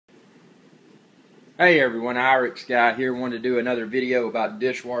Hey everyone, Irix Guy here. Wanted to do another video about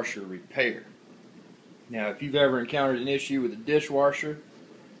dishwasher repair. Now, if you've ever encountered an issue with a dishwasher,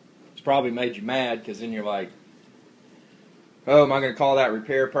 it's probably made you mad, because then you're like, oh, am I going to call that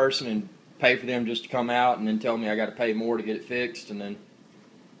repair person and pay for them just to come out and then tell me I got to pay more to get it fixed, and then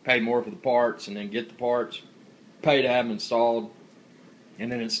pay more for the parts, and then get the parts, pay to have them installed,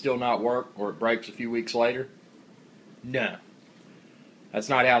 and then it's still not work, or it breaks a few weeks later? No. That's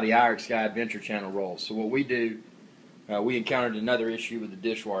not how the Irix Guy Adventure Channel rolls. So what we do, we encountered another issue with the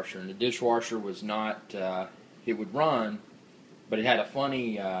dishwasher, and the dishwasher was not, it would run, but it had a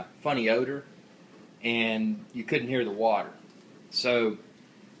funny odor, and you couldn't hear the water. So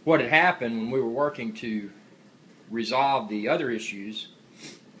what had happened when we were working to resolve the other issue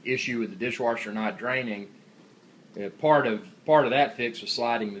with the dishwasher not draining, part of that fix was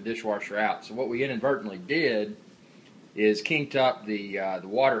sliding the dishwasher out. So what we inadvertently did is kinked up the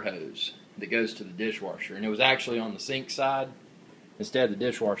water hose that goes to the dishwasher, and it was actually on the sink side instead of the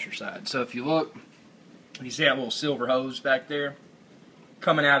dishwasher side. So if you look, you see that little silver hose back there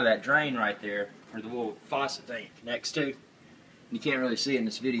coming out of that drain right there, or the little faucet thing next to. You can't really see it in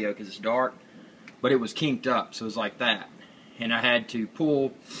this video because it's dark, but it was kinked up, so it was like that. And I had to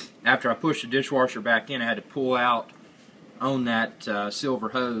pull, after I pushed the dishwasher back in, I had to pull out on that silver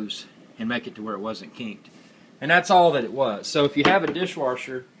hose and make it to where it wasn't kinked. And that's all that it was. So if you have a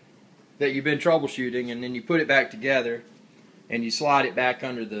dishwasher that you've been troubleshooting, and then you put it back together and you slide it back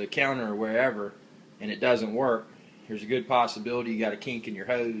under the counter or wherever, and it doesn't work, there's a good possibility you got a kink in your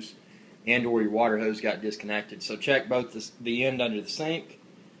hose and or your water hose got disconnected. So check both the end under the sink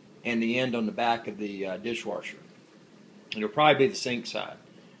and the end on the back of the dishwasher. It'll probably be the sink side.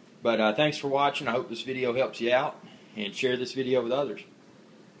 But thanks for watching. I hope this video helps you out, and share this video with others.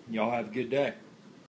 Y'all have a good day.